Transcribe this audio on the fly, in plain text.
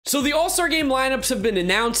So the All-Star Game lineups have been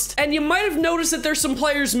announced, and you might have noticed that there's some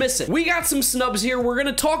players missing. We got some snubs here. We're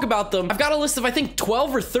gonna talk about them. I've got a list of, I think,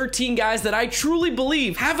 12 or 13 guys that I truly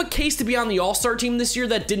believe have a case to be on the All-Star team this year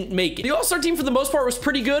that didn't make it. The All-Star team, for the most part, was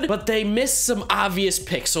pretty good, but they missed some obvious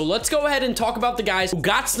picks. So let's go ahead and talk about the guys who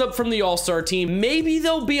got snubbed from the All-Star team. Maybe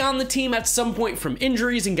they'll be on the team at some point from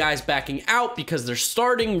injuries and guys backing out because they're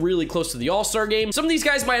starting really close to the All-Star game. Some of these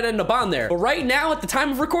guys might end up on there, but right now, at the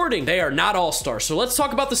time of recording, they are not All-Stars. So let's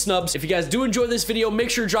talk about the snubs. If you guys do enjoy this video, make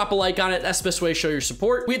sure to drop a like on it. That's the best way to show your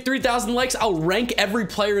support. We hit 3,000 likes. I'll rank every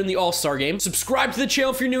player in the All-Star game. Subscribe to the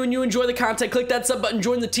channel if you're new and you enjoy the content. Click that sub button,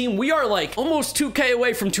 join the team. We are like almost 2K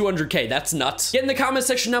away from 200K. That's nuts. Get in the comment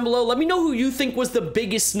section down below. Let me know who you think was the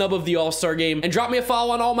biggest snub of the All-Star game, and drop me a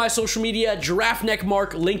follow on all my social media.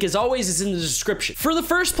 GiraffeNeckMarc. Link, as always, is in the description. For the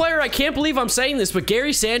first player, I can't believe I'm saying this, but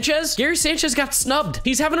Gary Sanchez got snubbed.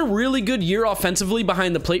 He's having a really good year offensively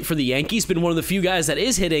behind the plate for the Yankees. Been one of the few guys that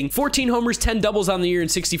is hitting 14 homers, 10 doubles on the year in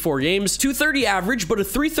 64 games, 230 average, but a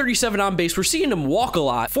 337 on base. We're seeing him walk a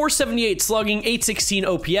lot. 478 slugging, 816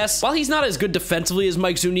 OPS. While he's not as good defensively as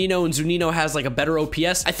Mike Zunino, and Zunino has like a better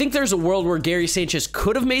OPS, I think there's a world where Gary Sanchez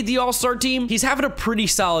could have made the All-Star team. He's having a pretty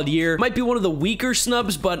solid year. Might be one of the weaker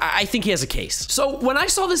snubs, but I think he has a case. So when I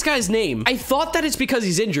saw this guy's name, I thought that it's because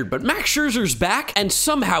he's injured, but Max Scherzer's back, and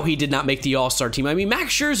somehow he did not make the All-Star team. I mean,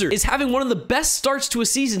 Max Scherzer is having one of the best starts to a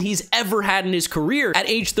season he's ever had in his career at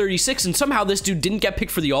age 36, and somehow this dude didn't get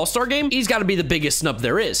picked for the All-Star game. He's got to be the biggest snub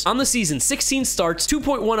there is. On the season, 16 starts,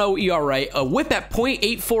 2.10 ERA, a whip at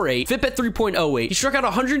 .848, FIP at 3.08. He struck out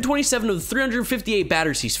 127 of the 358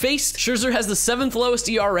 batters he's faced. Scherzer has the 7th lowest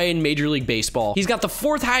ERA in Major League Baseball. He's got the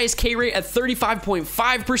 4th highest K rate at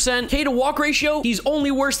 35.5%. K to walk ratio, he's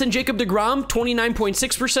only worse than Jacob deGrom,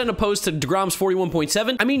 29.6% opposed to deGrom's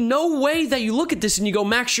 41.7. I mean, no way that you look at this and you go,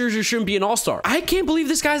 Max Scherzer shouldn't be an All-Star. I can't believe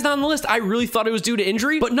this guy's not on the list. I really thought it was due to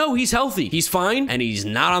injury, but no, he's healthy. He's fine, and he's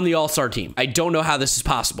not on the All-Star team. I don't know how this is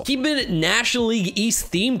possible. Keeping National League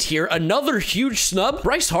East themed here, another huge snub,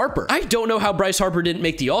 Bryce Harper. I don't know how Bryce Harper didn't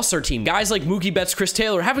make the All-Star team. Guys like Mookie Betts, Chris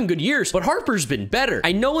Taylor are having good years, but Harper's been better.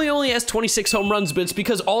 I know he only has 26 home runs, but it's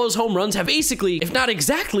because all his home runs have basically, if not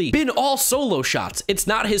exactly, been all solo shots. It's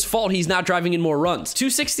not his fault he's not driving in more runs.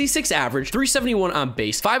 266 average, 371 on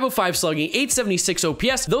base, 505 slugging, 876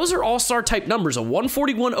 OPS. Those are All-Star type numbers. A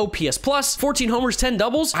 141 OPS plus, 14 homers, 10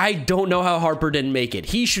 doubles. I don't know how Harper didn't make it.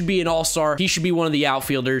 He should be an All-Star. He should be one of the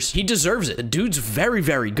outfielders. He deserves it. The dude's very,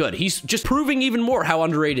 very good. He's just proving even more how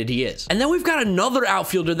underrated he is. And then we've got another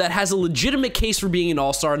outfielder that has a legitimate case for being an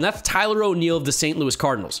All-Star, and that's Tyler O'Neill of the St. Louis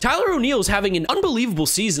Cardinals. Tyler O'Neill is having an unbelievable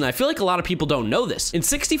season. I feel like a lot of people don't know this. In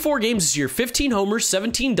 64 games this year, 15 homers,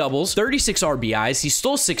 17 doubles, 36 RBIs. He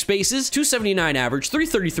stole 6 bases, 279 average,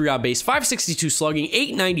 333 on base, 562 slugging,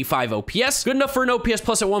 895 OPS. Good enough for an OPS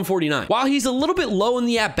plus at 149. While he's a little bit low in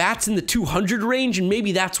the at-bats in the 200 range, and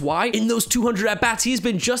maybe that's why, in those 200 at-bats, he's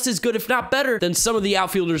been just as good, if not better, than some of the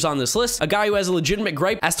outfielders on this list. A guy who has a legitimate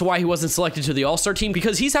gripe as to why he wasn't selected to the All-Star team,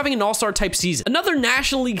 because he's having an All-Star type season. Another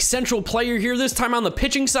National League Central player here, this time on the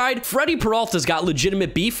pitching side, Freddie Peralta's got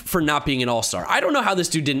legitimate beef for not being an All-Star. I don't know how this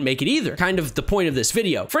dude didn't make it either. Kind of the point of this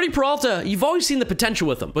video. Freddie Peralta, you've always seen the potential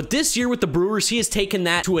with him, but this year with the Brewers, he has taken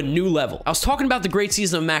that to a new level. I was talking about the great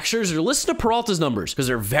season of Max Scherzer. Listen to Peralta's numbers, because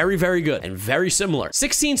they're very, very good and very similar.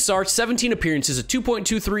 16 starts, 17 appearances, a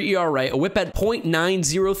 2.23 ERA, a whip at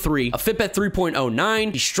 .903, a FIP at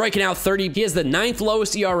 3.09. He's striking out 30. He has the 9th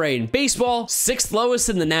lowest ERA in baseball, 6th lowest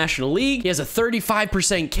in the National League. He has a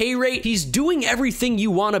 35% K rate. He's doing everything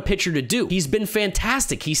you want a pitcher to do. He's been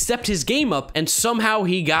fantastic. He stepped his game up, and somehow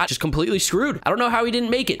he got just completely screwed. I don't know how he didn't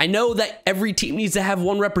make it. I know that every team needs to have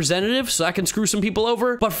one representative, so that can screw some people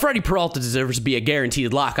over, but Freddie Peralta deserves to be a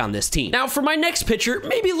guaranteed lock on this team. Now, for my next pitcher,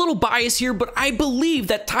 maybe a little bias here, but I believe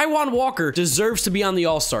that Taijuan Walker deserves to be on the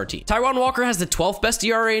All-Star team. Taijuan Walker has the 12th best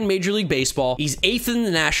ERA in Major League Baseball. He's 8th in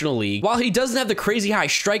the National League. While he doesn't have the crazy high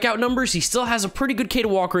strikeout numbers, he still has a pretty good K to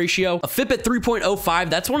walk ratio, a FIP at 3.05.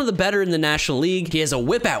 That's one of the better in the National League. He has a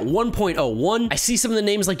whip at 1.01. I see some of the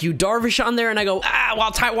names like Yu Darvish on there, and I go,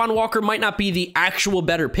 while Taijuan Walker might not be the actual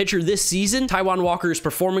better pitcher this season, Taijuan Walker is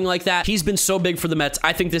performing like that. He's been so big for the Mets.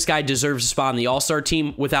 I think this guy deserves a spot on the All-Star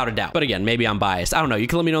team without a doubt. But again, maybe I'm biased. I don't know. You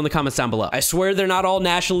can let me know in the comments down below. I swear they're not all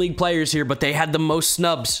National League players here, but they had the most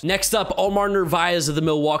snubs. Next up, Omar Narvaez of the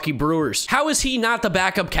Milwaukee Brewers. How is he not the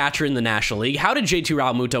backup catcher in the National League? How did JT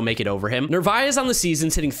Realmuto make it over him? Narvaez on the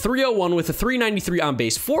season's hitting .301 with a .393 on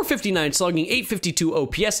base, .459 slugging,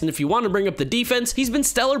 .852 OPS, and if you want to bring up the defense, he's been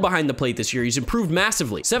stellar behind the plate this year. He's improved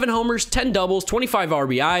massively. 7 homers, 10 doubles, 25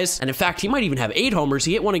 RBIs, and in fact, he might even have 8 homers.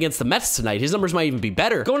 He hit one against the Mets tonight. His numbers might even be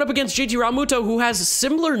better. Going up against JT Realmuto, who has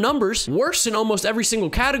similar numbers, worse in almost every single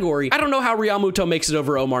category. I don't know how Realmuto Realmuto makes it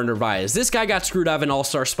over Omar Narvaez. This guy got screwed out of an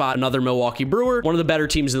all-star spot, another Milwaukee Brewer, one of the better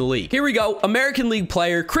teams in the league. Here we go. American League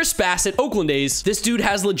player, Chris Bassett, Oakland A's. This dude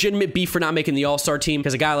has legitimate beef for not making the all-star team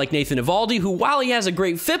because a guy like Nathan Eovaldi, who while he has a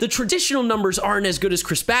great FIP, the traditional numbers aren't as good as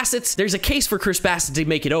Chris Bassett's. There's a case for Chris Bassett to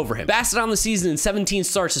make it over him. Bassett on the season in 17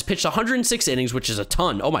 starts has pitched 106 innings, which is a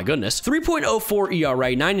ton. Oh my goodness. 3.04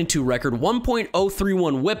 ERA, 9-2 record,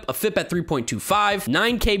 1.031 whip, a FIP at 3.25,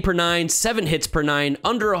 9K per 9, 7 hits per 9,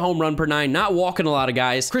 under a home run per 9, not walking a lot of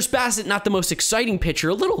guys. Chris Bassett, not the most exciting pitcher,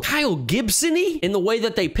 a little Kyle Gibson-y in the way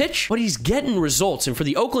that they pitch, but he's getting results. And for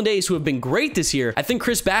the Oakland A's, who have been great this year, I think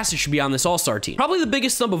Chris Bassett should be on this all-star team. Probably the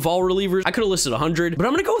biggest snub of all relievers. I could have listed 100, but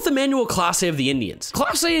I'm going to go with Emmanuel Clase of the Indians.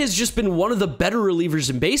 Clase has just been one of the better relievers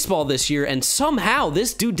in baseball this year, and somehow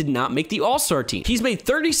this dude did not make the all-star team. He's made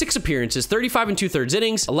 36 appearances, 35 2/3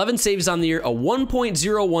 innings, 11 saves on the year, a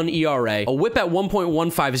 1.01 ERA, a whip at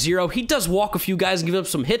 1.150. He does walk a few guys and give up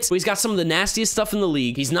some hits, but he's got some of the nastiest stuff in the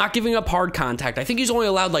league. He's not giving up hard contact. I think he's only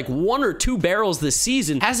allowed like 1 or 2 barrels this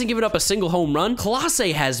season. Hasn't given up a single home run.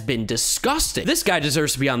 Clase has been disgusting. This guy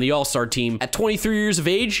deserves to be on the all-star team. At 23 years of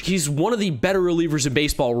age, he's one of the better relievers in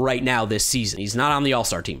baseball right now this season. He's not on the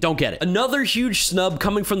all-star team. Don't get it. Another huge snub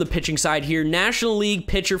coming from the pitching side here. National League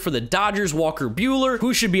pitcher for the Dodgers, Walker Buehler,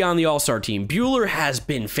 who should be on the all-star team. Buehler has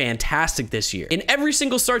been fantastic this year. In every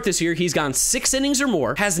single start this year, he's gone 6 innings or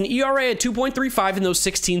more, has an ERA at 2.35 in those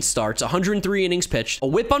 16 starts, 103 innings pitched, a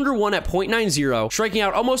whip under 1 at 0.90, striking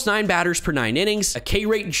out almost 9 batters per 9 innings, a K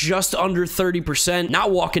rate just under 30%,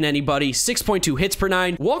 not walking anybody, 6.2 hits per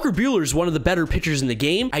 9. Walker Buehler is one of the better pitchers in the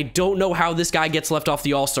game. I don't know how this guy gets left off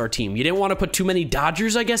the all-star team. You didn't want to put too many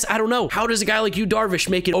Dodgers, I guess? I don't know. How does a guy like Yu Darvish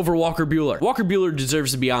make it over Walker Buehler? Walker Buehler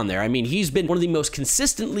deserves to be on there. I mean, he's been one of the most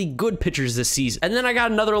consistently good pitchers this season. And then I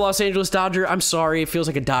got another Los Angeles Dodger. I'm sorry, it feels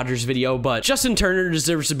like a Dodgers video, but Justin Turner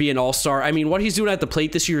deserves to be an all-star. I mean, what he's doing at the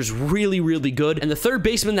plate this year is really, really good. And the third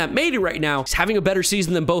baseman that made it right now is having a better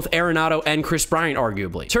season than both Arenado and Chris Bryant,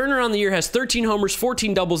 arguably. Turner on the year has 13 homers,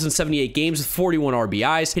 14 doubles in 78 games with 41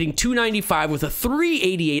 RBIs, hitting .295 with a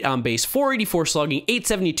 388 on base, 484 slugging,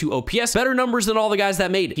 872 OPS. Better numbers than all the guys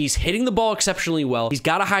that made it. He's hitting the ball exceptionally well. He's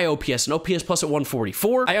got a high OPS, an OPS plus at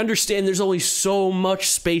 144. I understand there's only so much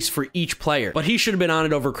space for each player, but he should have been on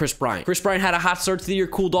it over Chris Bryant. Chris Bryant had a hot start to the year,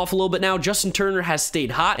 cooled off a little bit now. Justin Turner has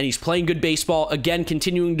stayed hot, and he's playing good baseball. Again,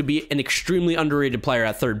 continuing to be an extremely underrated player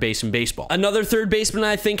at third base in baseball. Another third baseman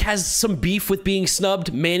I think has some beef with being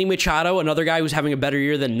snubbed, Manny Machado, another guy who's having a better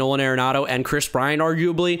year than Nolan Arenado and Chris Bryant,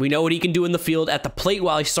 arguably. We know what he can do in the field at the plate.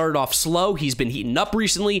 While he started off slow, he's been heating up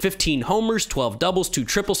recently. 15 homers, 12 doubles, 2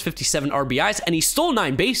 triples, 57 RBIs, and he stole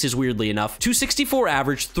 9 bases, weirdly enough. 264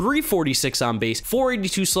 average, 346 on base,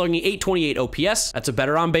 482 slugging, 828 OPS. That's a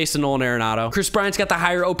better on base than Nolan Arenado. Chris Bryant's got the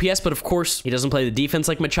higher OPS, but of course, he doesn't play the defense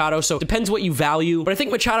like Machado, so depends what you value. But I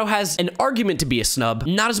think Machado has an argument to be a snub.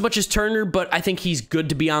 Not as much as Turner, but I think he's good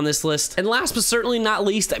to be on this list. And last but certainly not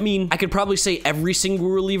least, I mean, I could probably say every single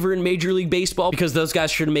reliever in Major League Baseball because those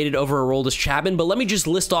guys should have made it over Aroldis Chapman, but let me just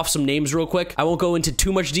list off some names real quick. I won't go into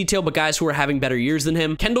too much detail, but guys who are having better years than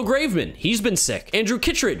him. Kendall Graveman, he's been sick. Andrew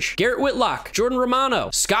Kittredge, Garrett Whitlock, Jordan Romano,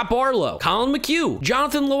 Scott Barlow, Colin McHugh,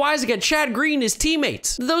 Jonathan Loizaga, Chad Green, his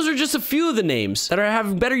teammates. Those are just a few of the names that are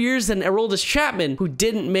having better years than Aroldis Chapman, who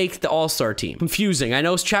didn't make the all-star team. Confusing. I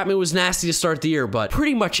know Chapman was nasty to start the year, but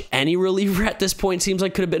pretty much any reliever at this point seems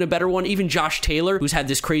like could have been a better one. Even Josh Taylor, who's had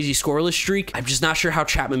this crazy scoreless streak. I'm just not sure how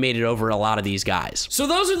Chapman made it over a lot of these guys. So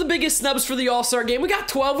those are the biggest snubs for the All-Star game. We got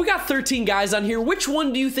 12, we got 13 guys on here. Which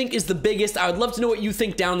one do you think is the biggest? I would love to know what you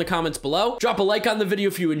think down in the comments below. Drop a like on the video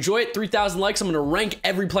if you enjoy it. 3,000 likes, I'm gonna rank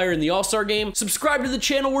every player in the All-Star game. Subscribe to the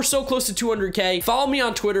channel, we're so close to 200K. Follow me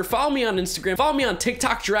on Twitter, follow me on Instagram, follow me on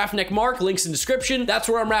TikTok, GiraffeNeckMarc, links in description. That's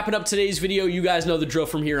where I'm wrapping up today's video. You guys know the drill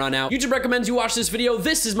from here on out. YouTube recommends you watch this video.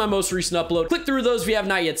 This is my most recent upload. Click through those if you have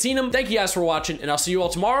not yet seen them. Thank you guys for watching, and I'll see you all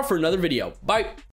tomorrow for another video. Bye.